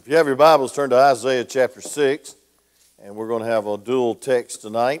If you have your Bibles, turn to Isaiah chapter 6, and we're going to have a dual text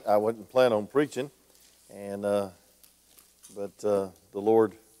tonight. I wasn't planning on preaching, but the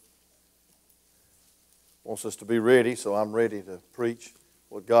Lord wants us to be ready, so I'm ready to preach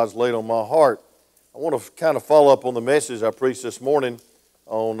what God's laid on my heart. I want to kind of follow up on the message I preached this morning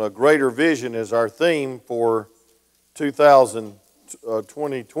on a greater vision as our theme for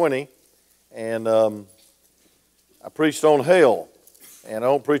 2020, and I preached on hell. And I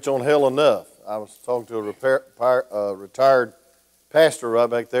don't preach on hell enough. I was talking to a retired pastor right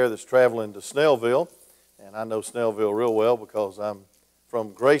back there that's traveling to Snellville. And I know Snellville real well because I'm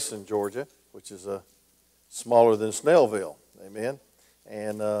from Grayson, Georgia, which is smaller than Snellville. Amen.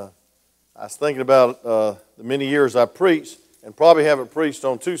 And I was thinking about the many years I preached and probably haven't preached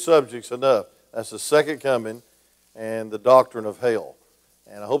on two subjects enough. That's the second coming and the doctrine of hell.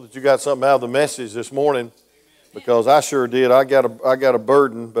 And I hope that you got something out of the message this morning, because I sure did. I got a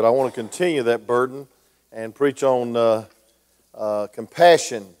burden, but I want to continue that burden and preach on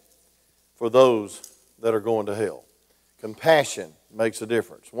compassion for those that are going to hell. Compassion makes a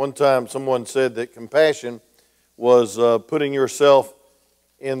difference. One time someone said that compassion was putting yourself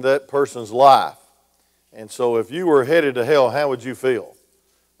in that person's life. And so if you were headed to hell, how would you feel?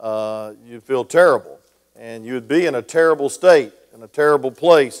 You'd feel terrible. And you'd be in a terrible state, in a terrible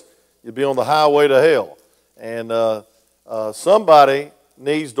place. You'd be on the highway to hell. And somebody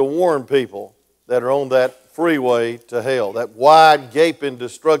needs to warn people that are on that freeway to hell, that wide, gaping,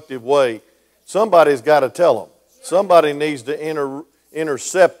 destructive way. Somebody's got to tell them. Somebody needs to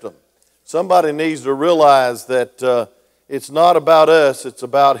intercept them. Somebody needs to realize that it's not about us, it's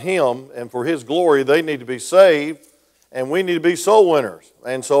about Him. And for His glory, they need to be saved, and we need to be soul winners.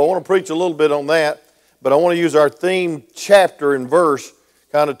 And so I want to preach a little bit on that, but I want to use our theme chapter and verse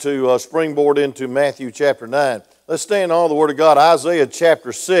kind of to springboard into Matthew chapter 9. Let's stand on the Word of God, Isaiah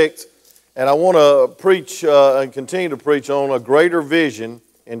chapter 6, and I want to preach and continue to preach on a greater vision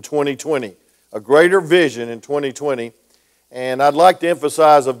in 2020. A greater vision in 2020, and I'd like to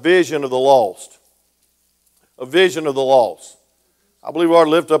emphasize a vision of the lost. A vision of the lost. I believe we ought to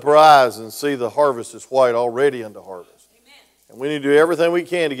lift up our eyes and see the harvest is white already unto harvest. Amen. And we need to do everything we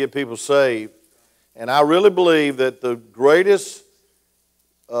can to get people saved. And I really believe that the greatest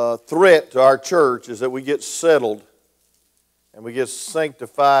threat to our church is that we get settled and we get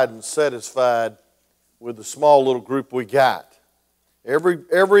sanctified and satisfied with the small little group we got. Every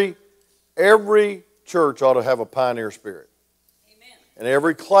church ought to have a pioneer spirit. Amen. And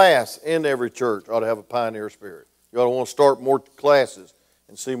every class in every church ought to have a pioneer spirit. You ought to want to start more classes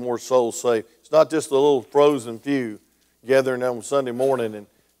and see more souls saved. It's not just the little frozen few gathering on Sunday morning and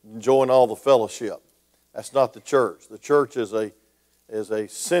enjoying all the fellowship. That's not the church. The church is a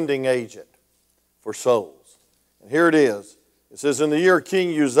sending agent for souls. And here it is. It says, in the year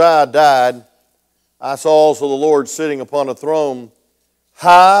King Uzziah died, I saw also the Lord sitting upon a throne,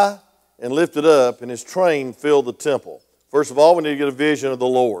 high and lifted up, and His train filled the temple. First of all, we need to get a vision of the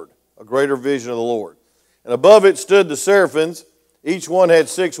Lord, a greater vision of the Lord. And above it stood the seraphims. Each one had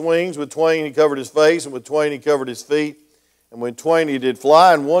 6 wings. With twain He covered His face, and with twain He covered His feet. And with twain He did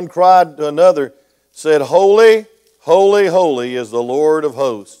fly. And one cried to another, said, Holy, holy, holy is the Lord of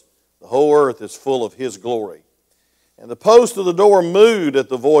hosts. The whole earth is full of His glory. And the post of the door moved at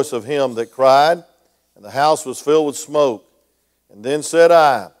the voice of him that cried, and the house was filled with smoke. And then said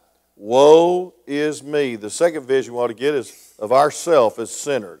I, Woe is me. The second vision we ought to get is of ourselves as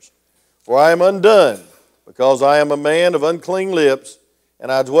sinners. For I am undone, because I am a man of unclean lips,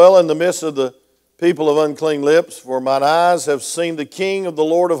 and I dwell in the midst of the people of unclean lips, for mine eyes have seen the King of the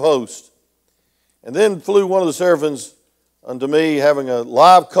Lord of hosts. And then flew one of the seraphims unto me, having a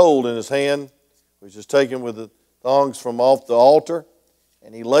live coal in his hand, which is taken with the thongs from off the altar.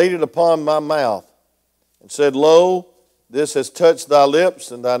 And he laid it upon my mouth, and said, Lo, this has touched thy lips,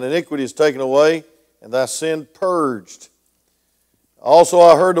 and thine iniquity is taken away, and thy sin purged. Also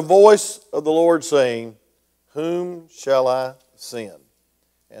I heard the voice of the Lord saying, Whom shall I send?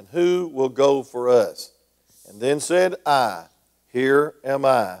 And who will go for us? And then said I, Here am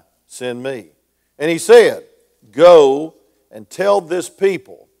I, send me. And He said, Go and tell this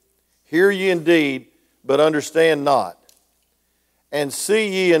people, Hear ye indeed, but understand not. And see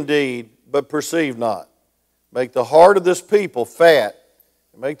ye indeed, but perceive not. Make the heart of this people fat,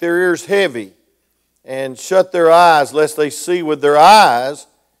 and make their ears heavy, and shut their eyes, lest they see with their eyes,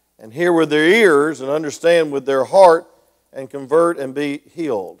 and hear with their ears, and understand with their heart, and convert and be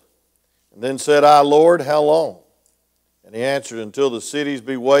healed. And then said I, Lord, how long? And He answered, Until the cities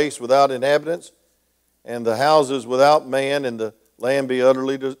be waste without inhabitants, and the houses without man, and the land be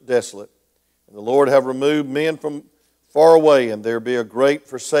utterly desolate. And the Lord have removed men from far away, and there be a great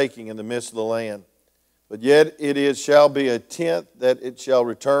forsaking in the midst of the land. But yet shall be a tenth that it shall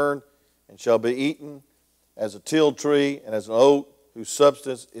return, and shall be eaten as a tilled tree, and as an oak whose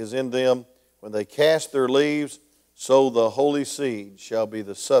substance is in them. When they cast their leaves, so the holy seed shall be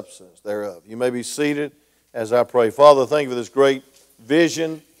the substance thereof. You may be seated as I pray. Father, thank you for this great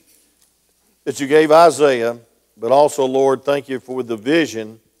vision that you gave Isaiah, but also, Lord, thank you for the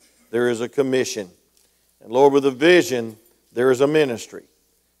vision, there is a commission. And Lord, with the vision, there is a ministry.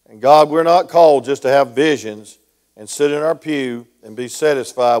 And God, we're not called just to have visions and sit in our pew and be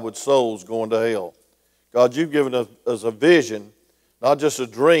satisfied with souls going to hell. God, you've given us a vision, not just a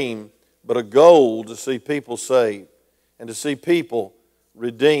dream, but a goal to see people saved and to see people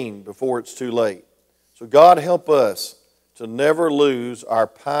redeemed before it's too late. So God, help us to never lose our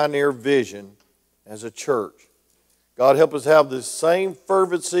pioneer vision as a church. God, help us have this same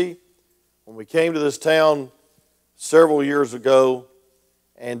fervency when we came to this town several years ago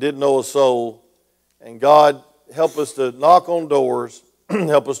and didn't know a soul. And God, help us to knock on doors,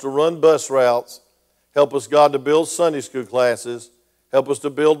 help us to run bus routes, help us, God, to build Sunday school classes, help us to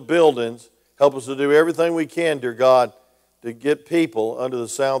build buildings, help us to do everything we can, dear God, to get people under the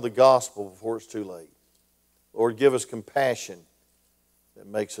sound of the gospel before it's too late. Lord, give us compassion that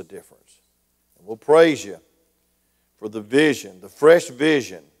makes a difference. And we'll praise you for the vision, the fresh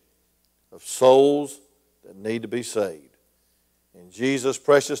vision of souls that need to be saved. In Jesus'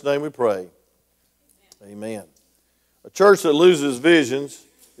 precious name we pray. Amen. A church that loses visions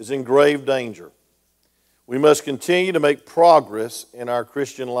is in grave danger. We must continue to make progress in our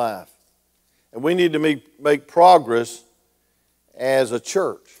Christian life. And we need to make progress as a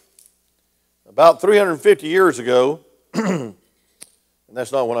church. About 350 years ago, and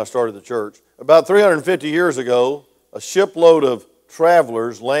that's not when I started the church, about 350 years ago, a shipload of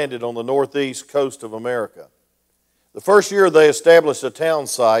travelers landed on the northeast coast of America. The first year they established a town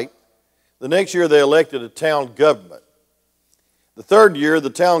site. The next year they elected a town government. The third year the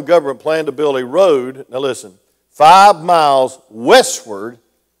town government planned to build a road, now listen, 5 miles westward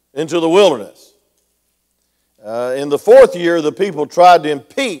into the wilderness. In the fourth year the people tried to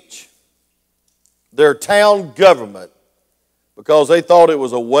impeach their town government because they thought it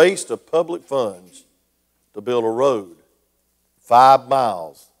was a waste of public funds to build a road 5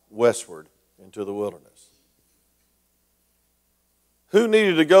 miles westward into the wilderness. Who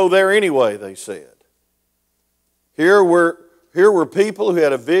needed to go there anyway, they said. Here were people who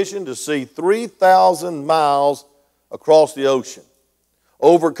had a vision to see 3,000 miles across the ocean,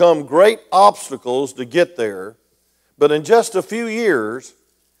 overcome great obstacles to get there, but in just a few years,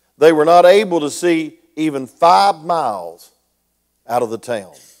 they were not able to see even 5 miles out of the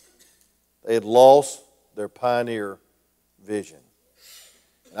town. They had lost their pioneer vision.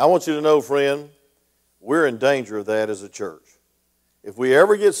 And I want you to know, friend, we're in danger of that as a church. If we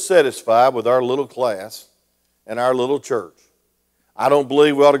ever get satisfied with our little class and our little church, I don't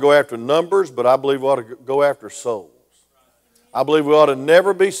believe we ought to go after numbers, but I believe we ought to go after souls. I believe we ought to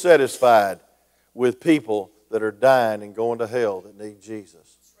never be satisfied with people that are dying and going to hell that need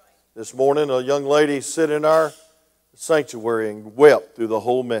Jesus. This morning, a young lady sat in our sanctuary and wept through the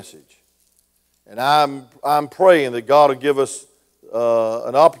whole message. And I'm praying that God will give us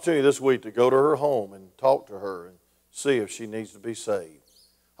an opportunity this week to go to her home and talk to her and see if she needs to be saved.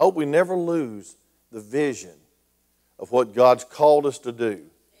 I hope we never lose the vision of what God's called us to do. Amen.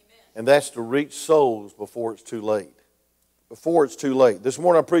 And that's to reach souls before it's too late. Before it's too late. This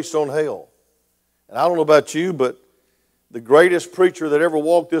morning I preached on hell. And I don't know about you, but the greatest preacher that ever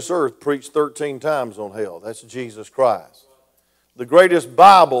walked this earth preached 13 times on hell. That's Jesus Christ. The greatest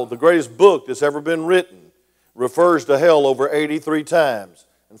Bible, the greatest book that's ever been written refers to hell over 83 times.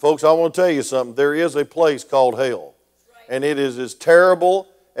 And folks, I want to tell you something. There is a place called hell. And it is as terrible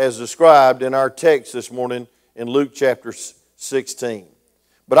as described in our text this morning in Luke chapter 16.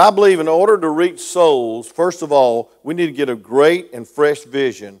 But I believe in order to reach souls, first of all, we need to get a great and fresh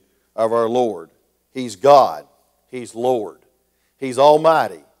vision of our Lord. He's God. He's Lord. He's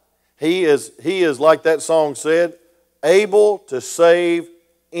Almighty. He is, like that song said, able to save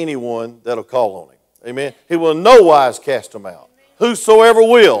anyone that'll call on Him. Amen. He will in no wise cast them out. Whosoever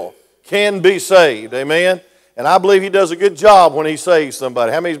will can be saved. Amen. And I believe He does a good job when He saves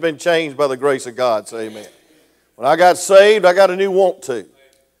somebody. How many's been changed by the grace of God? Say amen. When I got saved, I got a new want to.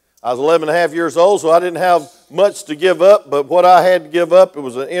 I was 11 and a half years old, so I didn't have much to give up. But what I had to give up, it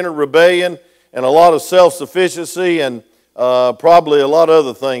was an inner rebellion and a lot of self-sufficiency and probably a lot of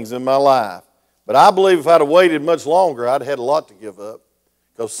other things in my life. But I believe if I'd have waited much longer, I'd have had a lot to give up.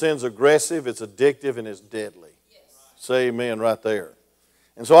 Because sin's aggressive, it's addictive, and it's deadly. Yes. Say amen right there.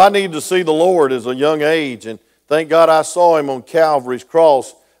 And so I needed to see the Lord as a young age. And Thank God I saw him on Calvary's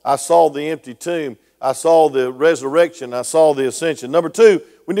cross. I saw the empty tomb. I saw the resurrection. I saw the ascension. Number two,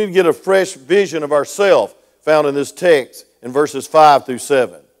 we need to get a fresh vision of ourselves found in this text in verses 5 through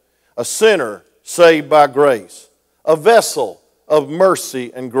 7. A sinner saved by grace. A vessel of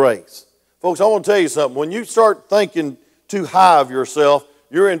mercy and grace. Folks, I want to tell you something. When you start thinking too high of yourself,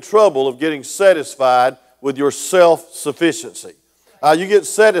 you're in trouble of getting satisfied with your self-sufficiency. You get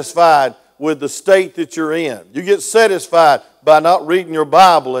satisfied with the state that you're in. You get satisfied by not reading your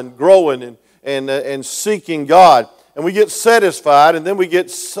Bible and growing and seeking God. And we get satisfied, and then we get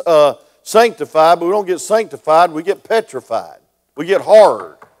sanctified, but we don't get sanctified, we get petrified. We get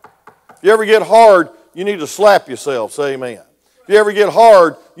hard. If you ever get hard, you need to slap yourself. Say amen. If you ever get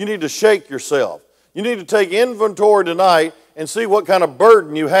hard, you need to shake yourself. You need to take inventory tonight and see what kind of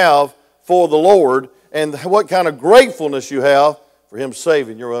burden you have for the Lord and what kind of gratefulness you have for Him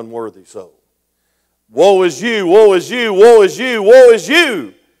saving your unworthy soul. Woe is you, woe is you, woe is you, woe is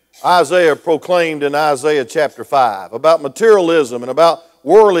you. Isaiah proclaimed in Isaiah chapter 5 about materialism and about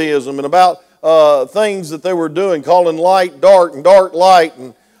worldlyism and about things that they were doing, calling light dark and dark light,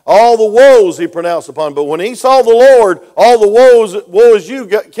 and all the woes he pronounced upon him. But when he saw the Lord, all the woes, woe is you,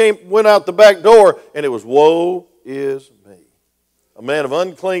 went out the back door, and it was woe is me. A man of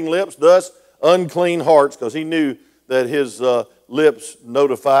unclean lips, thus unclean hearts, because he knew that his lips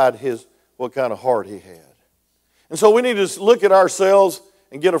notified what kind of heart he had. And so we need to look at ourselves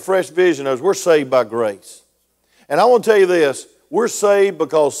and get a fresh vision as we're saved by grace. And I want to tell you this, we're saved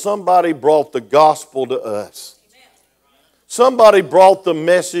because somebody brought the gospel to us. Somebody brought the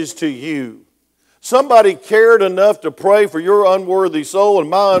message to you. Somebody cared enough to pray for your unworthy soul and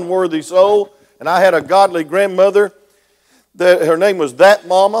my unworthy soul. And I had a godly grandmother, her name was That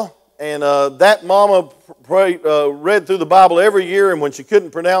Mama. And That Mama read through the Bible every year, and when she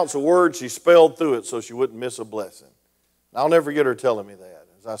couldn't pronounce a word, she spelled through it so she wouldn't miss a blessing. And I'll never forget her telling me that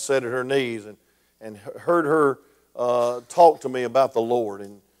as I sat at her knees and heard her talk to me about the Lord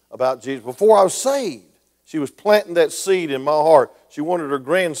and about Jesus. Before I was saved, she was planting that seed in my heart. She wanted her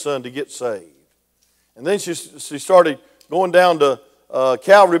grandson to get saved. And then she started going down to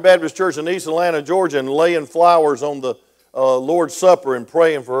Calvary Baptist Church in East Atlanta, Georgia, and laying flowers on the Lord's Supper and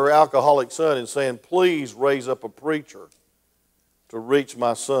praying for her alcoholic son and saying, "Please raise up a preacher to reach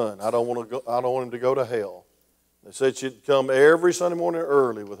my son. I don't want him to go to hell." They said she'd come every Sunday morning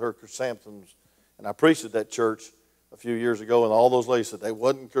early with her chrysanthemums. And I preached at that church a few years ago, and all those ladies said they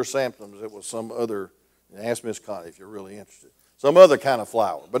wasn't chrysanthemums, it was some other, and ask Miss Connie if you're really interested, some other kind of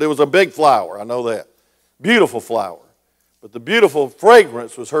flower. But it was a big flower, I know that. Beautiful flower. But the beautiful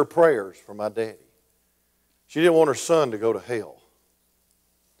fragrance was her prayers for my daddy. She didn't want her son to go to hell.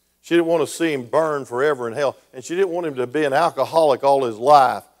 She didn't want to see him burn forever in hell. And she didn't want him to be an alcoholic all his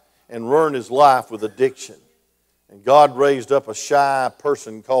life and ruin his life with addiction. And God raised up a shy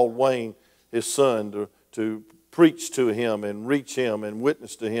person called Wayne, his son, to preach to him and reach him and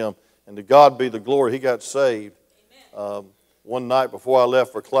witness to him. And to God be the glory. He got saved one night before I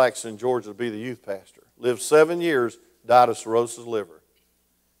left for Claxton, Georgia, to be the youth pastor. Lived 7 years, died of cirrhosis of liver.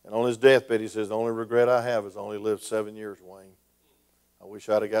 And on his deathbed, he says, "The only regret I have is I only lived 7 years, Wayne. I wish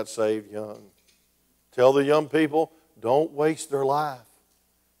I'd have got saved young." Tell the young people, don't waste their life.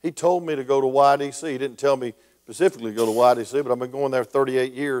 He told me to go to YDC. He didn't tell me specifically to go to YDC, but I've been going there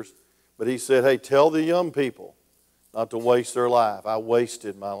 38 years. But he said, "Hey, tell the young people not to waste their life. I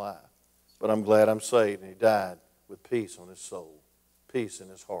wasted my life. But I'm glad I'm saved." And he died with peace on his soul, peace in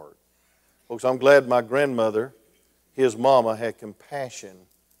his heart. Folks, I'm glad my grandmother, his mama, had compassion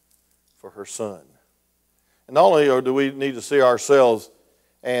for her son. And not only do we need to see ourselves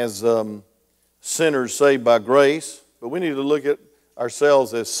as sinners saved by grace, but we need to look at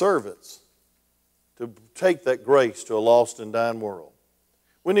ourselves as servants to take that grace to a lost and dying world.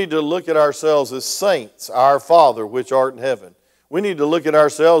 We need to look at ourselves as saints, our Father which art in heaven. We need to look at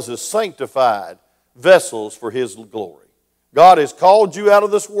ourselves as sanctified vessels for His glory. God has called you out of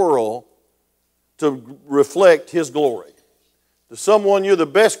this world to reflect His glory. To someone, you're the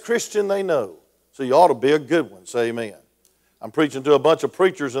best Christian they know, so you ought to be a good one. Say amen. I'm preaching to a bunch of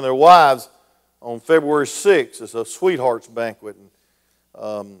preachers and their wives on February 6th. It's a sweethearts banquet.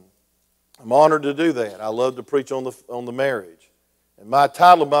 And, I'm honored to do that. I love to preach on the marriage. And my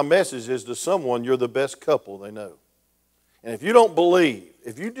title of my message is, to someone, you're the best couple they know. And if you don't believe,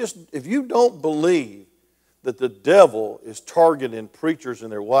 if you don't believe that the devil is targeting preachers and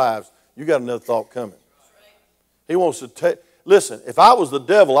their wives, you got another thought coming. He wants to take. Listen, if I was the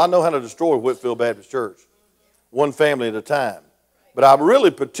devil, I know how to destroy Whitfield Baptist Church, one family at a time. But I really,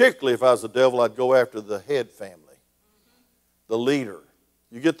 particularly if I was the devil, I'd go after the head family, the leader.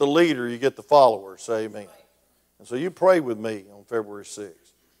 You get the leader, you get the followers. Say amen. And so you pray with me on February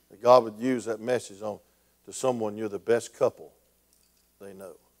 6th that God would use that message on to someone you're the best couple they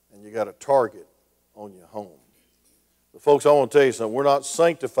know. And you got a target on your home. But folks, I want to tell you something. We're not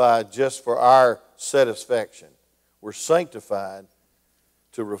sanctified just for our satisfaction. We're sanctified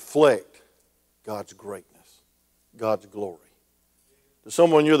to reflect God's greatness, God's glory. To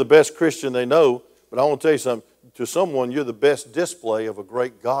someone, you're the best Christian they know, but I want to tell you something. To someone, you're the best display of a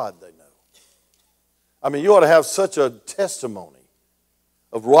great God they know. I mean, you ought to have such a testimony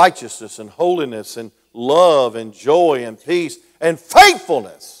of righteousness and holiness and love and joy and peace and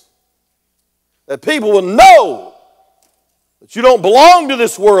faithfulness that people will know that you don't belong to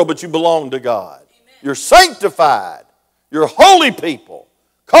this world, but you belong to God. Amen. You're sanctified. You're holy people,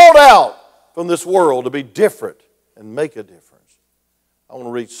 called out from this world to be different and make a difference. I want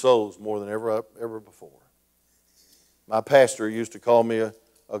to reach souls more than ever before. My pastor used to call me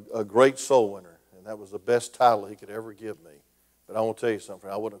a great soul winner, and that was the best title he could ever give me. But I want to tell you something.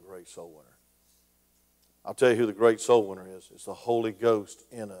 I wasn't a great soul winner. I'll tell you who the great soul winner is. It's the Holy Ghost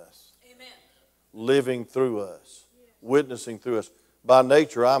in us. Amen. Living through us. Witnessing through us. By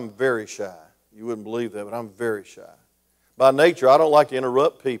nature, I'm very shy. You wouldn't believe that, but I'm very shy. By nature, I don't like to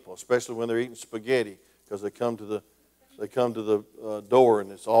interrupt people, especially when they're eating spaghetti, because they come to the door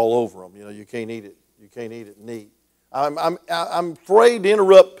and it's all over them. You know, you can't eat it. You can't eat it neat. I'm afraid to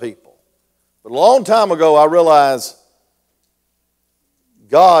interrupt people. But a long time ago, I realized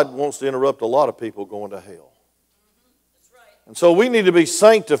God wants to interrupt a lot of people going to hell. That's right. And so we need to be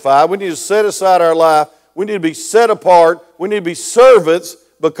sanctified. We need to set aside our life. We need to be set apart. We need to be servants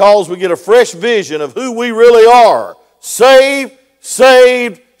because we get a fresh vision of who we really are. Saved,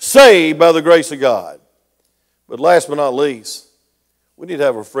 saved, saved by the grace of God. But last but not least, we need to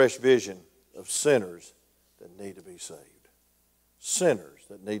have a fresh vision of sinners that need to be saved. Sinners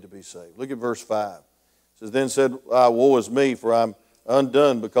that need to be saved. Look at verse 5. It says, Then said I, Woe is me, for I'm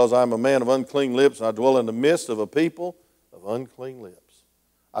undone, because I am a man of unclean lips, and I dwell in the midst of a people of unclean lips.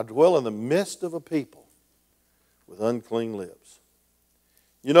 I dwell in the midst of a people with unclean lips.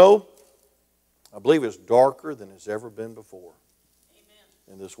 You know, I believe it's darker than it's ever been before.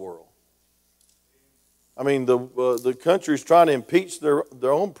 Amen. In this world. I mean, the country's trying to impeach their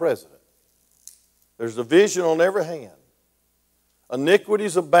own president. There's division on every hand.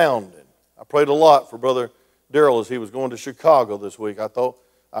 Iniquities abounding. I prayed a lot for Brother Darrell as he was going to Chicago this week.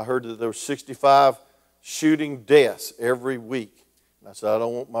 I heard that there were 65 shooting deaths every week. And I said, I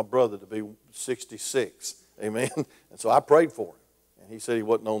don't want my brother to be 66. Amen. And so I prayed for him. And he said he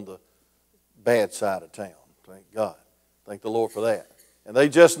wasn't on the bad side of town. Thank God. Thank the Lord for that. And they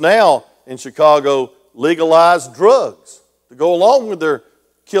just now in Chicago legalized drugs to go along with their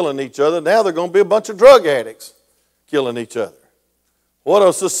killing each other. Now they're going to be a bunch of drug addicts killing each other. What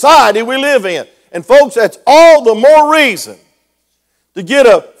a society we live in. And folks, that's all the more reason to get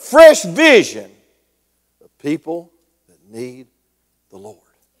a fresh vision of people that need the Lord.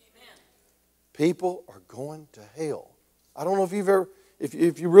 Amen. People are going to hell. I don't know if you've ever,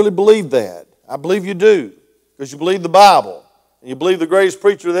 if you really believe that. I believe you do, because you believe the Bible and you believe the greatest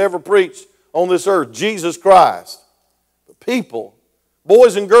preacher that ever preached on this earth, Jesus Christ. But people,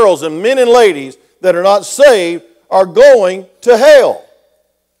 boys and girls and men and ladies that are not saved are going to hell.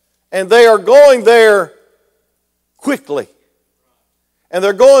 And they are going there quickly. And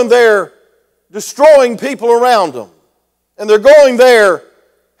they're going there destroying people around them. And they're going there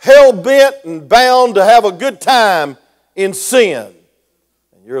hell-bent and bound to have a good time in sin.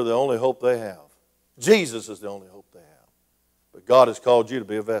 And you're the only hope they have. Jesus is the only hope they have. But God has called you to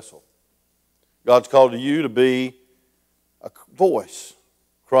be a vessel. God's called you to be a voice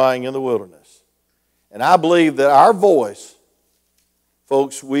crying in the wilderness. And I believe that our voice,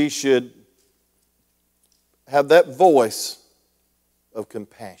 folks, we should have that voice of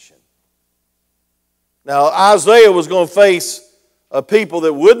compassion. Now, Isaiah was going to face a people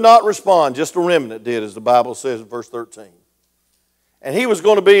that would not respond. Just a remnant did, as the Bible says in verse 13. And he was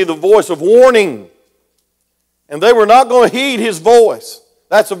going to be the voice of warning. And they were not going to heed his voice.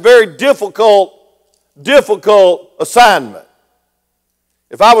 That's a very difficult assignment.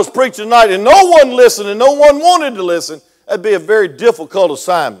 If I was preaching tonight and no one listened and no one wanted to listen, that'd be a very difficult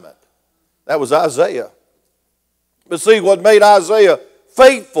assignment. That was Isaiah. But see, what made Isaiah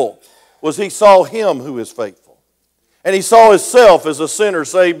faithful was he saw him who is faithful. And he saw himself as a sinner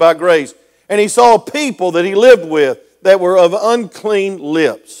saved by grace. And he saw people that he lived with that were of unclean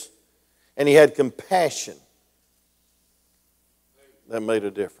lips. And he had compassion. That made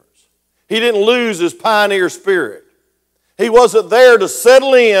a difference. He didn't lose his pioneer spirit. He wasn't there to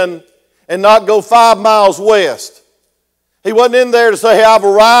settle in and not go 5 miles west. He wasn't in there to say, hey, I've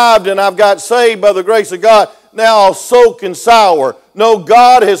arrived and I've got saved by the grace of God. now soak and sour. No,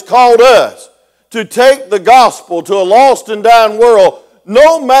 God has called us to take the gospel to a lost and dying world,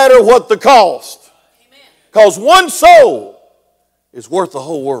 no matter what the cost. Because one soul is worth the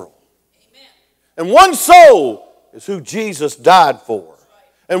whole world. And one soul is who Jesus died for.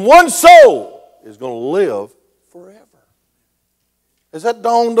 And one soul is going to live forever. Has that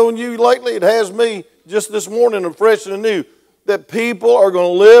dawned on you lately? It has me just this morning, and fresh and new, that people are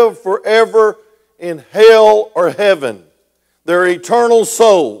going to live forever in hell or heaven. Their eternal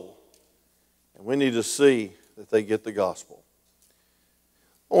soul. And we need to see that they get the gospel.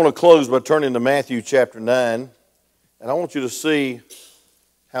 I want to close by turning to Matthew chapter 9, and I want you to see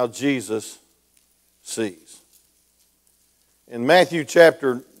how Jesus sees. In Matthew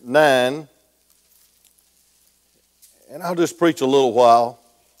chapter 9, and I'll just preach a little while,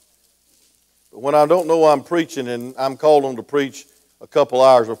 but when I don't know I'm preaching and I'm called on to preach a couple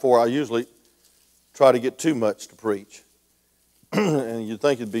hours before, I usually try to get too much to preach. And you'd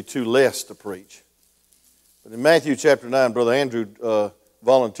think it'd be too less to preach. But in Matthew chapter 9, Brother Andrew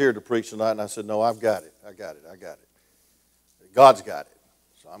volunteered to preach tonight, and I said, no, I've got it. I got it. God's got it.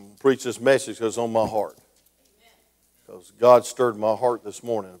 So I'm going to preach this message because it's on my heart. Because God stirred my heart this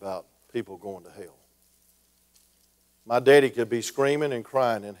morning about people going to hell. My daddy could be screaming and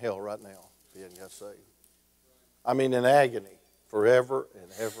crying in hell right now if he hadn't got saved. I mean in agony forever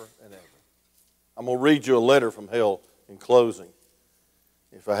and ever and ever. I'm going to read you a letter from hell in closing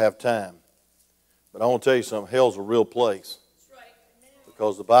if I have time. But I want to tell you something. Hell's a real place.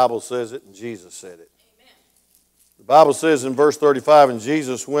 Because the Bible says it and Jesus said it. The Bible says in verse 35, and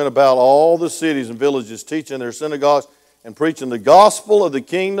Jesus went about all the cities and villages, teaching their synagogues and preaching the gospel of the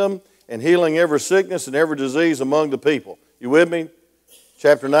kingdom and healing every sickness and every disease among the people. You with me?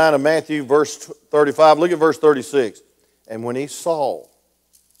 Chapter 9 of Matthew, verse 35. Look at verse 36. And when he saw,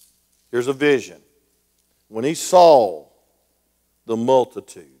 here's a vision. When he saw the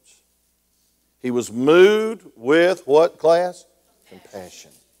multitudes, he was moved with what class?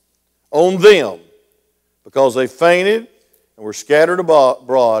 Compassion. On them, because they fainted and were scattered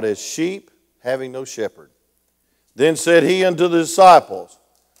abroad as sheep having no shepherd. Then said he unto the disciples,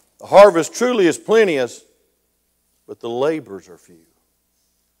 the harvest truly is plenteous, but the laborers are few.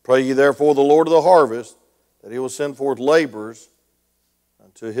 Pray ye therefore the Lord of the harvest, that he will send forth laborers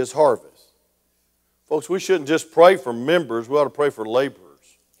unto his harvest. Folks, we shouldn't just pray for members, we ought to pray for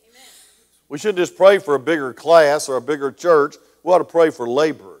laborers. Amen. We shouldn't just pray for a bigger class or a bigger church, we ought to pray for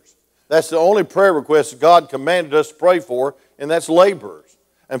laborers. That's the only prayer request God commanded us to pray for, and that's laborers.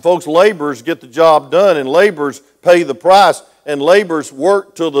 And folks, laborers get the job done, and laborers pay the price, and laborers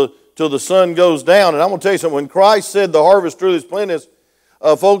work till the sun goes down. And I'm going to tell you something, when Christ said the harvest truly is plenteous,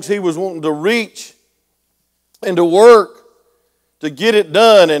 folks, he was wanting to reach and to work to get it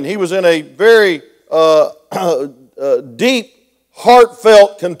done, and he was in a very deep,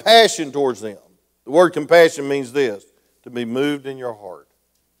 heartfelt compassion towards them. The word compassion means this, to be moved in your heart,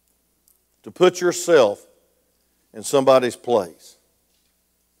 to put yourself in somebody's place.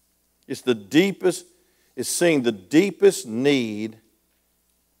 It's the deepest, it's seeing the deepest need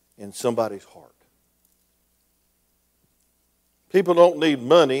in somebody's heart. People don't need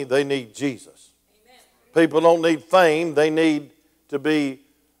money, they need Jesus. Amen. People don't need fame, they need to be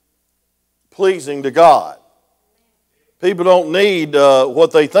pleasing to God. People don't need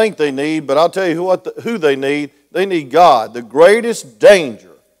what they think they need, but I'll tell you who they need. They need God. The greatest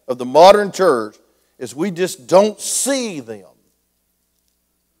danger of the modern church is we just don't see them.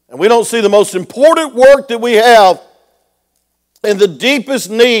 And we don't see the most important work that we have and the deepest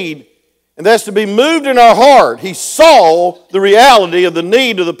need, and that's to be moved in our heart. He saw the reality of the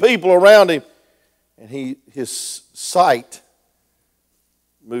need of the people around him, and his sight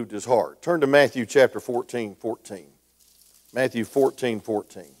moved his heart. Turn to Matthew chapter 14. Matthew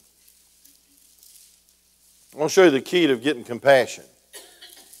 14:14. I want to show you the key to getting compassion.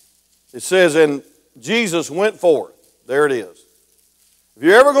 It says, and Jesus went forth. There it is. If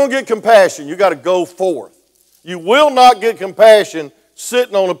you're ever going to get compassion, you got to go forth. You will not get compassion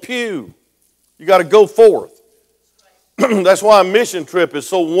sitting on a pew. You got to go forth. That's why a mission trip is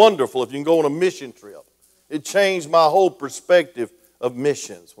so wonderful if you can go on a mission trip. It changed my whole perspective of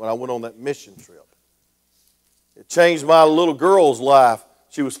missions when I went on that mission trip. It changed my little girl's life.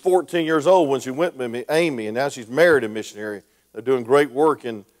 She was 14 years old when she went with me, Amy, and now she's married a missionary. They're doing great work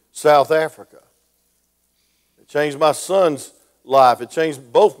in South Africa. It changed my son's life. It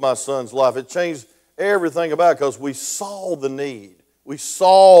changed both my sons' life. It changed everything about it because we saw the need. We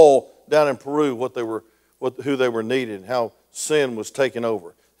saw down in Peru who they were needed and how sin was taking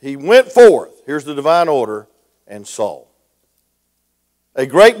over. He went forth, here's the divine order, and saw a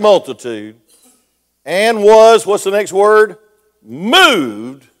great multitude and was, what's the next word?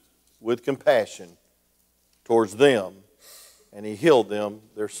 Moved with compassion towards them, and he healed them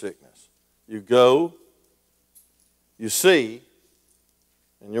their sickness. You go, you see,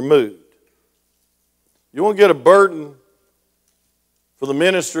 and you're moved. You want to get a burden for the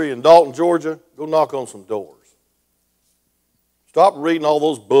ministry in Dalton, Georgia? Go knock on some doors. Stop reading all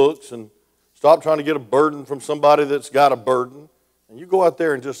those books and stop trying to get a burden from somebody that's got a burden. And you go out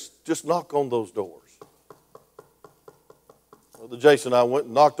there and just knock on those doors. Brother Jason and I went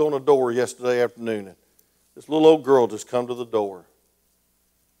and knocked on a door yesterday afternoon. And this little old girl just come to the door.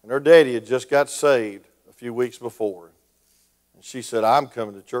 And her daddy had just got saved a few weeks before. And she said, I'm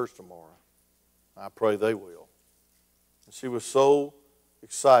coming to church tomorrow. I pray they will. And she was so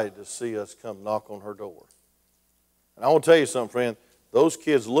excited to see us come knock on her door. And I want to tell you something, friend. Those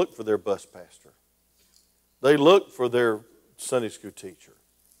kids look for their bus pastor. They look for their Sunday school teacher.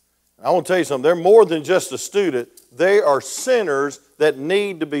 And I want to tell you something. They're more than just a student. They are sinners that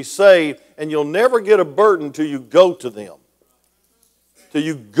need to be saved. And you'll never get a burden till you go to them. Till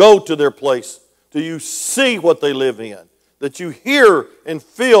you go to their place. Till you see what they live in. That you hear and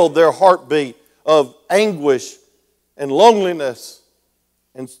feel their heartbeat of anguish and loneliness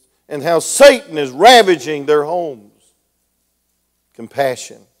and how Satan is ravaging their homes.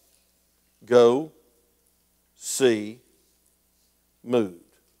 Compassion. Go, see, moved.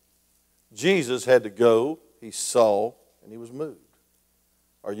 Jesus had to go, he saw, and he was moved.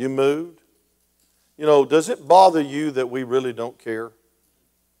 Are you moved? You know, does it bother you that we really don't care?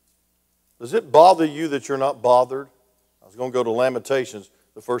 Does it bother you that you're not bothered? I was going to go to Lamentations,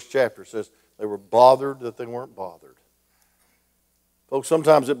 the first chapter. It says they were bothered that they weren't bothered. Folks,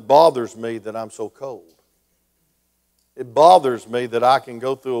 sometimes it bothers me that I'm so cold. It bothers me that I can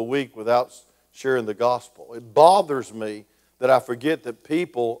go through a week without sharing the gospel. It bothers me that I forget that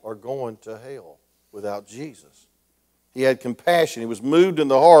people are going to hell without Jesus. He had compassion. He was moved in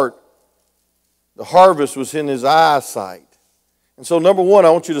the heart. The harvest was in his eyesight. And so, number one, I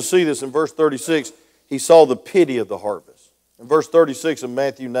want you to see this in verse 36. He saw the pity of the harvest. In verse 36 of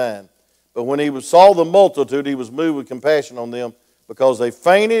Matthew 9. But when he saw the multitude, he was moved with compassion on them because they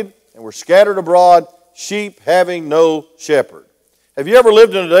fainted and were scattered abroad, sheep having no shepherd. Have you ever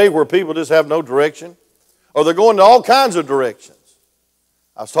lived in a day where people just have no direction? Or they're going to all kinds of directions?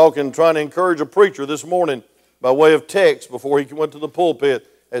 I was trying to encourage a preacher this morning by way of text before he went to the pulpit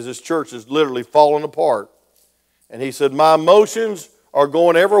as his church is literally falling apart. And he said, my emotions are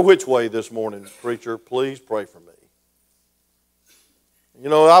going every which way this morning, preacher. Please pray for me. You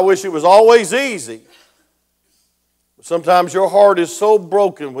know, I wish it was always easy. But sometimes your heart is so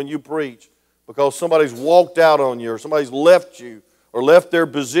broken when you preach because somebody's walked out on you or somebody's left you or left their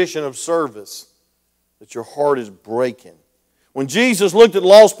position of service that your heart is breaking. When Jesus looked at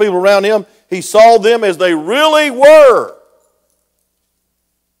lost people around him, he saw them as they really were.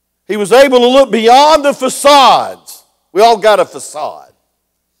 He was able to look beyond the facades. We all got a facade.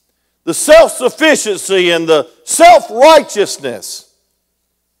 The self-sufficiency and the self-righteousness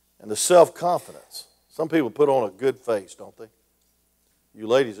and the self-confidence. Some people put on a good face, don't they? You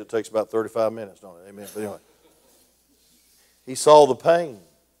ladies, it takes about 35 minutes, don't it? Amen. But anyway, he saw the pain.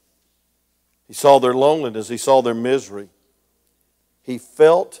 He saw their loneliness. He saw their misery. He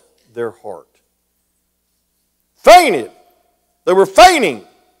felt their heart. Fainted. They were fainting.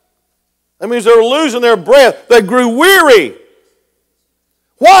 That means they were losing their breath. They grew weary.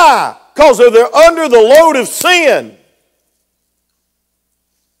 Why? Because they're under the load of sin.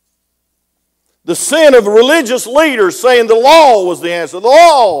 The sin of religious leaders saying the law was the answer. The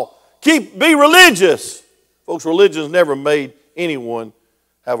law, be religious. Folks, religion has never made anyone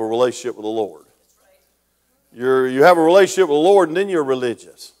have a relationship with the Lord. You have a relationship with the Lord and then you're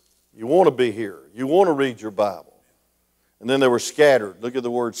religious. You want to be here. You want to read your Bible. And then they were scattered. Look at the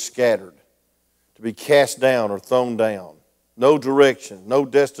word scattered. To be cast down or thrown down. No direction, no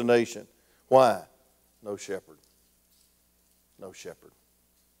destination. Why? No shepherd. No shepherd.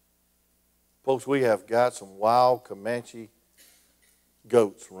 Folks, we have got some wild Comanche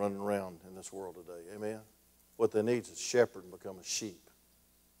goats running around in this world today. Amen? What they need is a shepherd and become a sheep.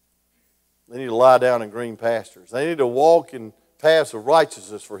 They need to lie down in green pastures. They need to walk in paths of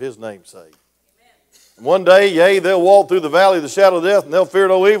righteousness for his name's sake. And one day, yea, they'll walk through the valley of the shadow of death and they'll fear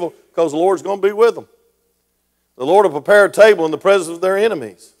no evil because the Lord's going to be with them. The Lord will prepare a table in the presence of their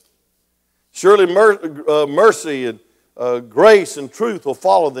enemies. Surely mercy and grace and truth will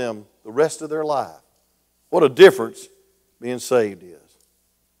follow them the rest of their life. What a difference being saved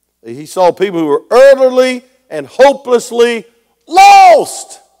is. He saw people who were utterly and hopelessly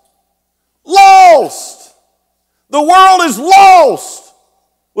lost. Lost. The world is lost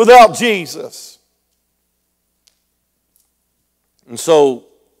without Jesus. And so,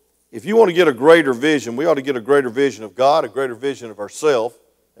 if you want to get a greater vision, we ought to get a greater vision of God, a greater vision of ourselves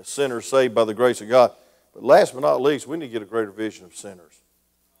as sinners saved by the grace of God. But last but not least, we need to get a greater vision of sinners.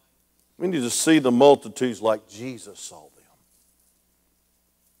 We need to see the multitudes like Jesus saw them.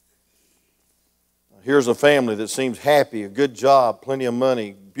 Here's a family that seems happy, a good job, plenty of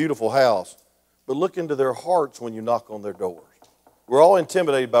money, beautiful house. But look into their hearts when you knock on their doors. We're all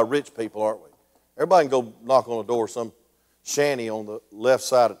intimidated by rich people, aren't we? Everybody can go knock on a door, some shanty on the left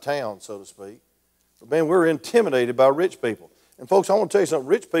side of town, so to speak. But man, we're intimidated by rich people. And folks, I want to tell you something.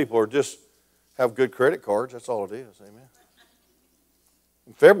 Rich people are just have good credit cards. That's all it is. Amen.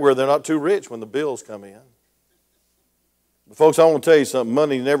 In February, they're not too rich when the bills come in. But folks, I want to tell you something.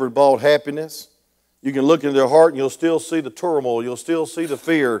 Money never bought happiness. You can look into their heart and you'll still see the turmoil. You'll still see the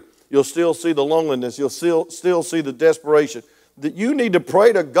fear. You'll still see the loneliness. You'll still see the desperation. That you need to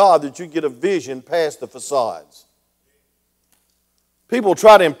pray to God that you get a vision past the facades. People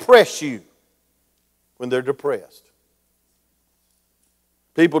try to impress you when they're depressed.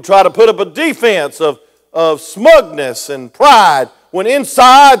 People try to put up a defense of smugness and pride when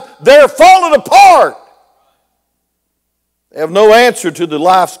inside they're falling apart. They have no answer to the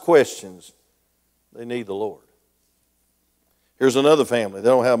life's questions. They need the Lord. Here's another family. They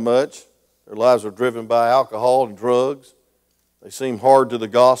don't have much. Their lives are driven by alcohol and drugs. They seem hard to the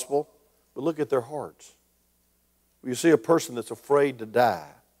gospel. But look at their hearts. You see a person that's afraid to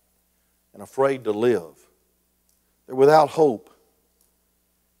die and afraid to live. They're without hope.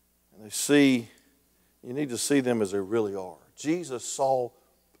 And you need to see them as they really are. Jesus saw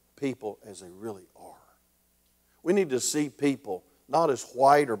people as they really are. We need to see people not as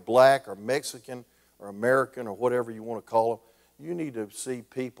white or black or Mexican or American or whatever you want to call them. You need to see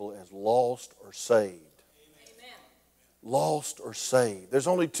people as lost or saved. Amen. Lost or saved. There's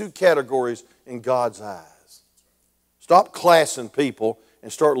only two categories in God's eyes. Stop classing people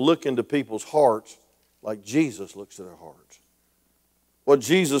and start looking to people's hearts like Jesus looks at their hearts. What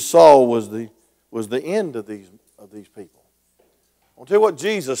Jesus saw was the end of these people. I'll tell you what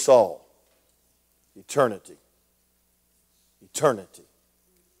Jesus saw. Eternity. Eternity.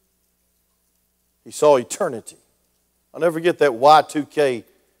 He saw eternity. I'll never forget that Y2K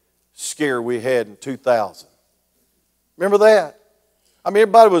scare we had in 2000. Remember that? I mean,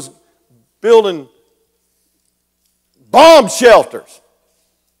 everybody was building bomb shelters,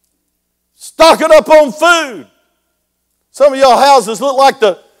 stocking up on food. Some of y'all houses look like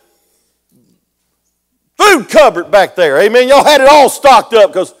the food cupboard back there. Amen. Y'all had it all stocked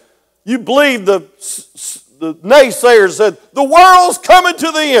up because you believed the naysayers said, the world's coming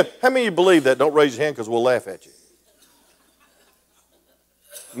to the end. How many of you believe that? Don't raise your hand because we'll laugh at you.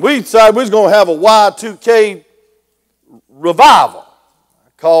 We decided we was going to have a Y2K revival. I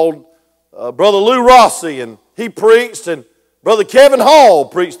called Brother Lou Rossi, and he preached, and Brother Kevin Hall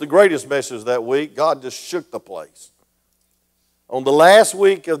preached the greatest message that week. God just shook the place. On the last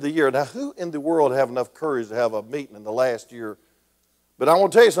week of the year. Now, who in the world have enough courage to have a meeting in the last year? But I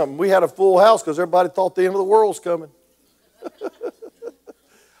want to tell you something. We had a full house because everybody thought the end of the world's coming.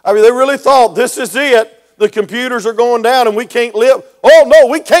 I mean, they really thought this is it. The computers are going down and we can't live. Oh, no,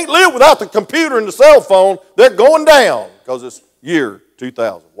 we can't live without the computer and the cell phone. They're going down because it's year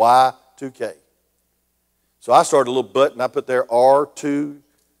 2000, Y2K. So I started a little button. I put there R2G.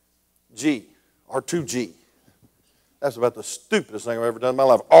 R2G. That's about the stupidest thing I've ever done in my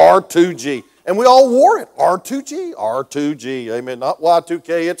life. R2G. And we all wore it. R2G. R2G. Amen. Not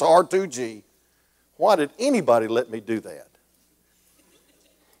Y2K, it's R2G. Why did anybody let me do that?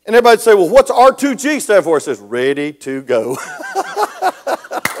 And everybody would say, well, what's R2G stand for? It says, ready to go.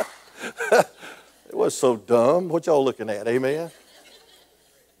 It was so dumb. What y'all looking at? Amen?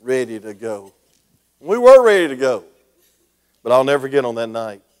 Ready to go. We were ready to go. But I'll never forget on that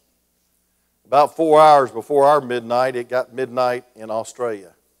night. About 4 hours before our midnight, it got midnight in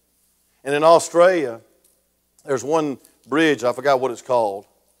Australia. And in Australia, there's one bridge, I forgot what it's called.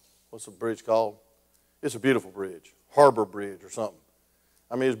 What's the bridge called? It's a beautiful bridge. Harbor Bridge or something.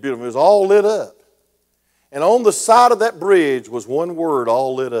 I mean, it's beautiful. It was all lit up. And on the side of that bridge was one word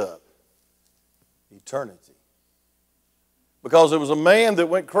all lit up. Eternity. Because there was a man that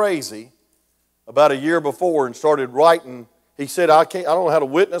went crazy about a year before and started writing. He said, I don't know how to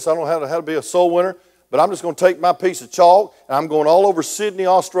witness, I don't know how to be a soul winner, but I'm just going to take my piece of chalk and I'm going all over Sydney,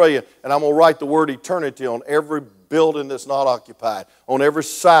 Australia, and I'm going to write the word eternity on every building that's not occupied, on every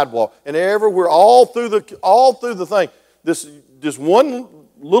sidewalk, and everywhere, all through the thing. This one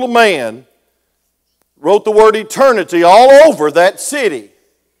little man wrote the word eternity all over that city,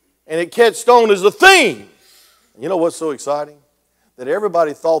 and it catched on as a theme. You know what's so exciting? that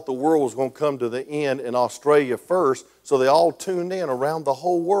everybody thought the world was going to come to the end in Australia first, so they all tuned in around the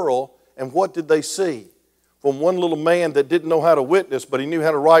whole world, and what did they see? From one little man that didn't know how to witness, but he knew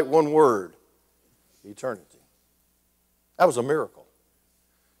how to write one word: eternity. That was a miracle.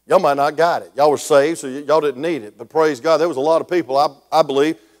 Y'all might not got it. Y'all were saved, so y'all didn't need it. But praise God, there was a lot of people, I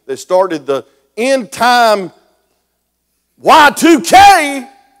believe, that started the end time Y2K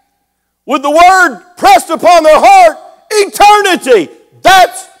with the word pressed upon their heart: eternity.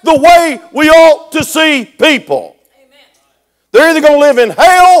 That's the way we ought to see people. Amen. They're either going to live in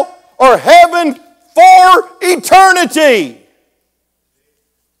hell or heaven for eternity.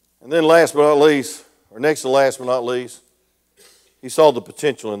 And then last but not least, or next to last but not least, he saw the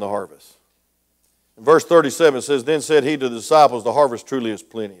potential in the harvest. In verse 37 it says, "Then said he to the disciples, the harvest truly is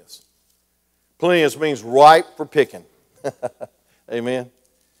plenteous." Plenteous means ripe for picking. Amen.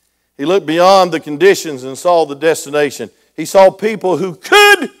 He looked beyond the conditions and saw the destination. He saw people who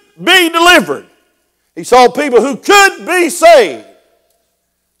could be delivered. He saw people who could be saved.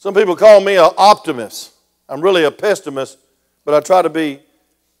 Some people call me an optimist. I'm really a pessimist, but I try to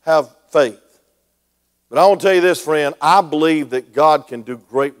have faith. But I want to tell you this, friend, I believe that God can do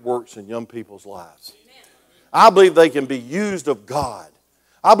great works in young people's lives. I believe they can be used of God.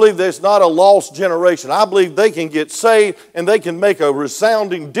 I believe there's not a lost generation. I believe they can get saved and they can make a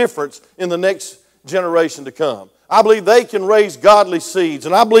resounding difference in the next generation to come. I believe they can raise godly seeds,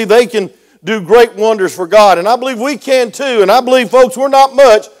 and I believe they can do great wonders for God, and I believe we can too. And I believe, folks, we're not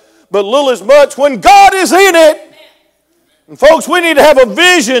much, but little is much when God is in it. And folks, we need to have a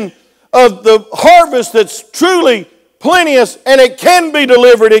vision of the harvest that's truly plenteous, and it can be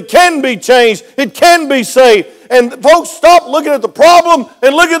delivered, it can be changed, it can be saved. And folks, stop looking at the problem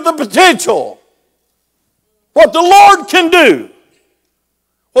and look at the potential. What the Lord can do.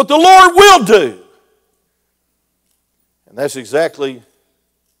 What the Lord will do. And that's exactly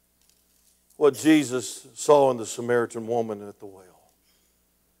what Jesus saw in the Samaritan woman at the well.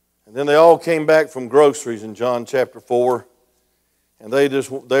 And then they all came back from groceries in John chapter 4, and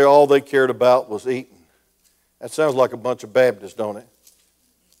all they cared about was eating. That sounds like a bunch of Baptists, don't it?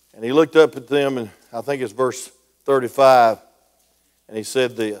 And he looked up at them, and I think it's verse 35, and he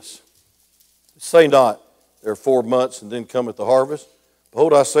said this: "Say not, there are 4 months, and then cometh the harvest.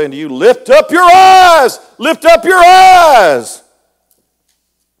 Behold, I say unto you, lift up your eyes, lift up your eyes,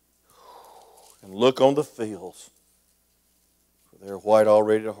 and look on the fields, for they are white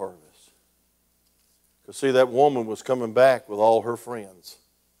already to harvest." Because see, that woman was coming back with all her friends,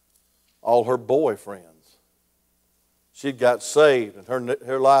 all her boyfriends. She'd got saved, and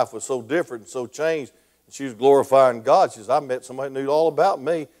her life was so different and so changed. And she was glorifying God. She says, "I met somebody who knew all about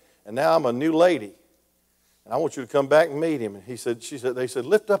me, and now I'm a new lady. And I want you to come back and meet him." And they said,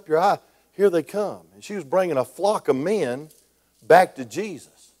 "Lift up your eye. Here they come." And she was bringing a flock of men back to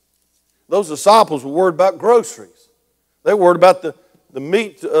Jesus. Those disciples were worried about groceries. They were worried about the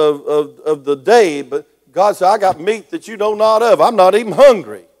meat of the day. But God said, "I got meat that you know not of. I'm not even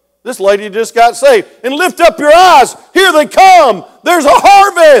hungry. This lady just got saved. And lift up your eyes. Here they come. There's a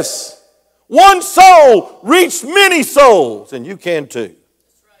harvest. One soul reached many souls." And you can too.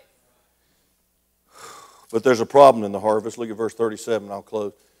 But there's a problem in the harvest. Look at verse 37, and I'll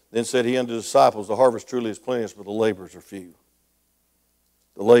close. "Then said he unto the disciples, the harvest truly is plenteous, but the laborers are few."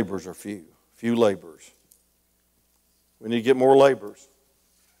 The laborers are few. Few laborers. We need to get more laborers.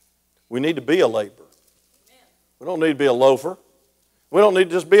 We need to be a laborer. We don't need to be a loafer. We don't need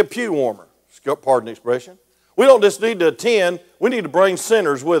to just be a pew warmer. Pardon the expression. We don't just need to attend. We need to bring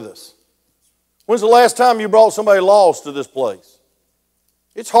sinners with us. When's the last time you brought somebody lost to this place?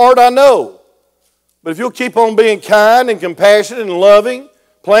 It's hard, I know. But if you'll keep on being kind and compassionate and loving,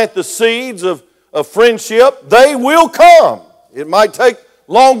 plant the seeds of friendship, they will come. It might take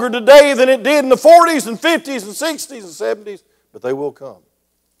longer today than it did in the 40s and 50s and 60s and 70s, but they will come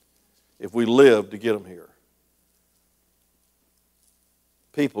if we live to get them here.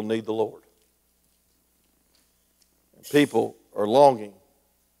 People need the Lord. And people are longing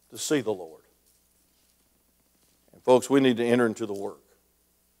to see the Lord. And folks, we need to enter into the work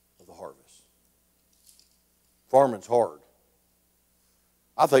of the harvest. Farming's hard.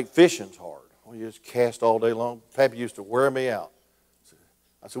 I think fishing's hard. Well, you just cast all day long. Pappy used to wear me out.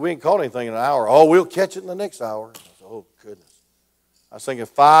 I said, "We ain't caught anything in an hour." "Oh, we'll catch it in the next hour." I said, "Oh, goodness." I was thinking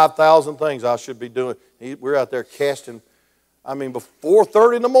 5,000 things I should be doing. We're out there casting, before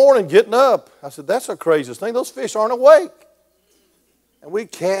 4:30 in the morning, getting up. I said, "That's the craziest thing. Those fish aren't awake." And we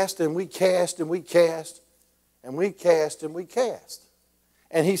cast and we cast and we cast and we cast and we cast.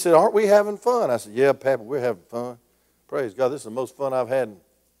 And he said, "Aren't we having fun?" I said, "Yeah, Pappy, we're having fun. Praise God, this is the most fun I've had in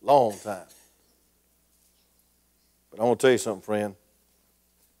a long time." But I want to tell you something, friend.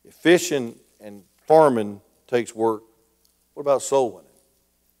 If fishing and farming takes work, what about soul winning?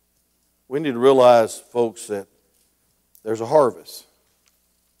 We need to realize, folks, that there's a harvest.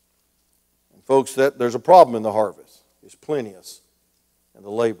 And folks, that there's a problem in the harvest. It's plenteous, and the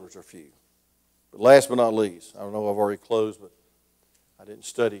laborers are few. But last but not least, I don't know, I've already closed, but I didn't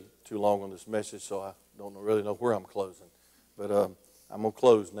study too long on this message, so I don't really know where I'm closing. But I'm going to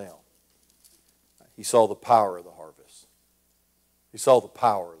close now. He saw the power of the harvest. He saw the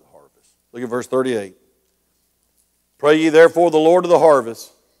power of the harvest. Look at verse 38. Pray ye therefore the Lord of the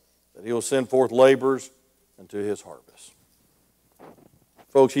harvest, that he will send forth laborers into his harvest.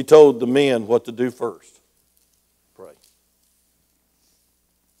 Folks, he told the men what to do first. Pray.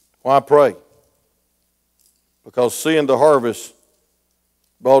 Why pray? Because seeing the harvest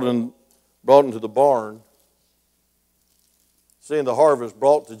brought into the barn, seeing the harvest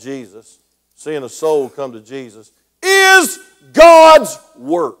brought to Jesus, seeing a soul come to Jesus, is God's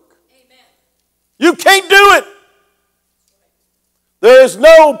work. Amen. You can't do it. There is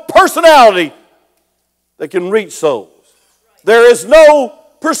no personality that can reach souls. There is no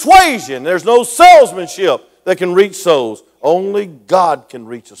persuasion. There's no salesmanship that can reach souls. Only God can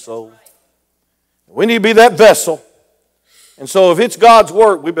reach a soul. We need to be that vessel. And so if it's God's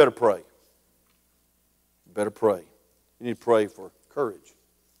work, we better pray. We better pray. You need to pray for courage,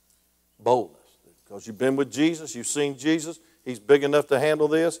 boldness. Because you've been with Jesus, you've seen Jesus. He's big enough to handle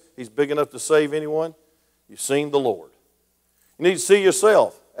this. He's big enough to save anyone. You've seen the Lord. You need to see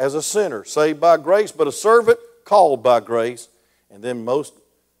yourself as a sinner, saved by grace, but a servant called by grace. And then most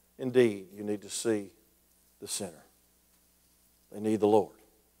indeed, you need to see the sinner. They need the Lord.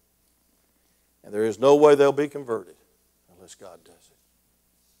 And there is no way they'll be converted unless God does it.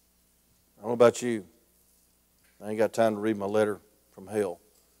 I don't know about you. I ain't got time to read my letter from hell.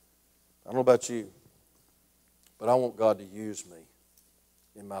 I don't know about you. But I want God to use me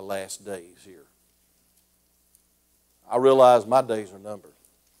in my last days here. I realize my days are numbered.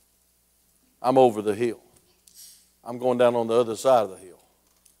 I'm over the hill. I'm going down on the other side of the hill.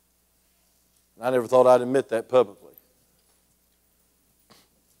 And I never thought I'd admit that publicly.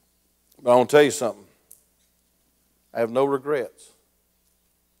 But I want to tell you something. I have no regrets.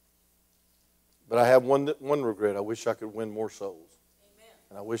 But I have one regret. I wish I could win more souls. Amen.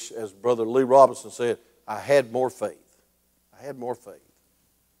 And I wish, as Brother Lee Robinson said, I had more faith. I had more faith.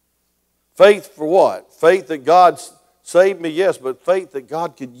 Faith for what? Faith that God saved me, yes, but faith that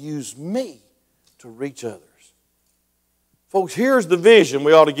God could use me to reach others. Folks, here's the vision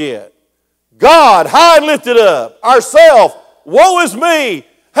we ought to get. God, high and lifted up, ourself, woe is me.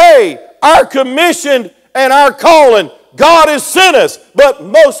 Hey, our commission and our calling, God has sent us. But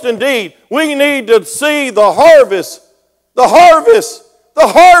most indeed, we need to see the harvest, the harvest, the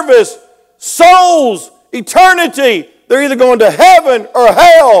harvest, souls, eternity. They're either going to heaven or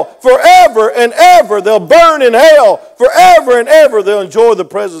hell forever and ever. They'll burn in hell forever and ever. They'll enjoy the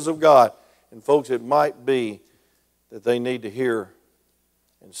presence of God. And folks, it might be that they need to hear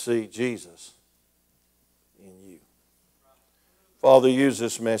and see Jesus in you. Father, use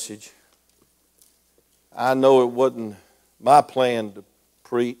this message. I know it wasn't my plan to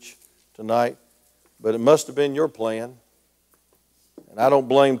preach tonight, but it must have been your plan. And I don't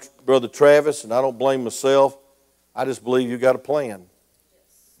blame Brother Travis, and I don't blame myself. I just believe you got a plan.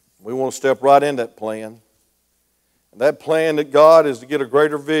 We want to step right in that plan. And that plan that God is to get a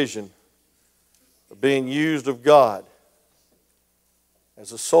greater vision of being used of God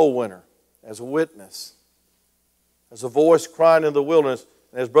as a soul winner, as a witness, as a voice crying in the wilderness,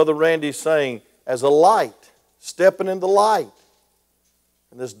 and as Brother Randy's saying, as a light, stepping in the light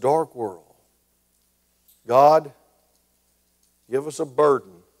in this dark world. God, give us a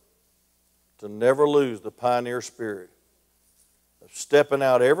burden to never lose the pioneer spirit of stepping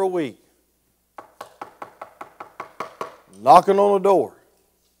out every week, knocking on a door,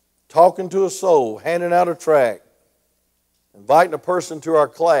 talking to a soul, handing out a tract, inviting a person to our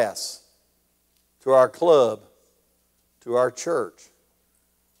class, to our club, to our church,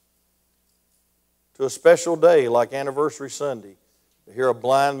 to a special day like Anniversary Sunday, to hear a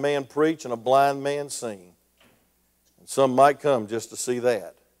blind man preach and a blind man sing. And some might come just to see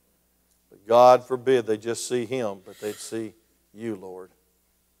that. But God forbid they just see him, but they'd see you, Lord,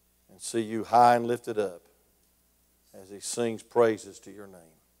 and see you high and lifted up as he sings praises to your name.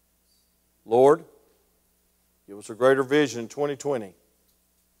 Lord, give us a greater vision in 2020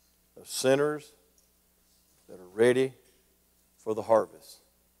 of sinners that are ready for the harvest.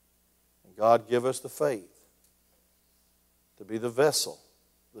 And God, give us the faith to be the vessel,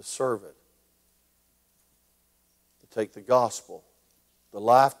 the servant, to take the gospel, the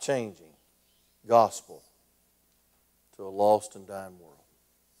life-changing gospel, to a lost and dying world.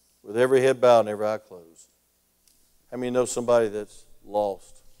 with every head bowed and every eye closed. How many know somebody that's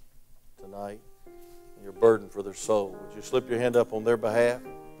lost tonight? And you're burdened for their soul. Would you slip your hand up on their behalf?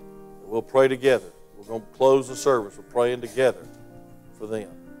 We'll pray together. We're going to close the service. We're praying together for them.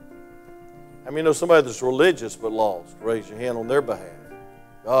 How many know somebody that's religious but lost? Raise your hand on their behalf.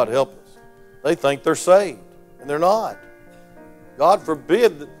 God help us. They think they're saved, and they're not. God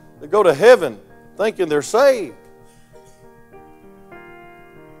forbid that they go to heaven thinking they're saved.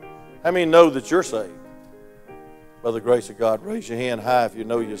 How many know that you're saved? By the grace of God, raise your hand high if you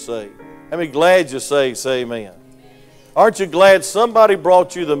know you're saved. How many glad you're saved? Say amen. Aren't you glad somebody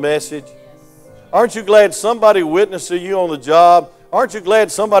brought you the message? Aren't you glad somebody witnessed to you on the job? Aren't you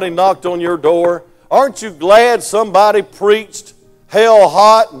glad somebody knocked on your door? Aren't you glad somebody preached hell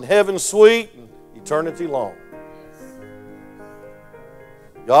hot and heaven sweet and eternity long?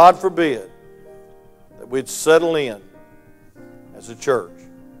 God forbid that we'd settle in as a church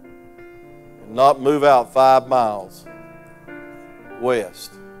and not move out 5 miles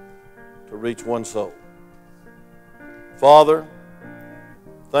west to reach one soul. Father,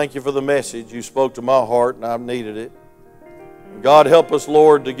 thank you for the message. You spoke to my heart and I've needed it. And God, help us,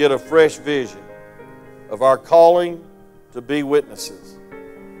 Lord, to get a fresh vision of our calling to be witnesses,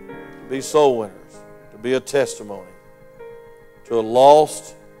 to be soul winners, to be a testimony to a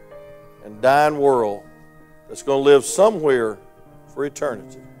lost and dying world that's going to live somewhere for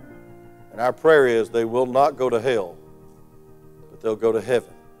eternity. And our prayer is they will not go to hell, but they'll go to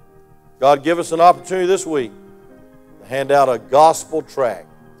heaven. God, give us an opportunity this week to hand out a gospel tract.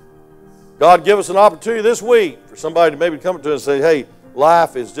 God, give us an opportunity this week for somebody to maybe come to us and say, hey,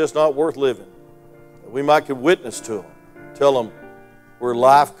 life is just not worth living. That we might could witness to them, tell them where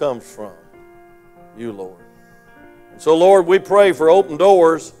life comes from, you, Lord. And so, Lord, we pray for open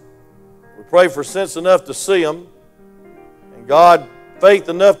doors. We pray for sense enough to see them. And God, faith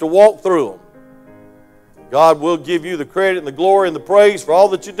enough to walk through them. And God, will give you the credit and the glory and the praise for all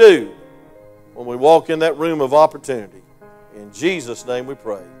that you do when we walk in that room of opportunity. In Jesus' name we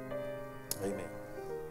pray. Amen.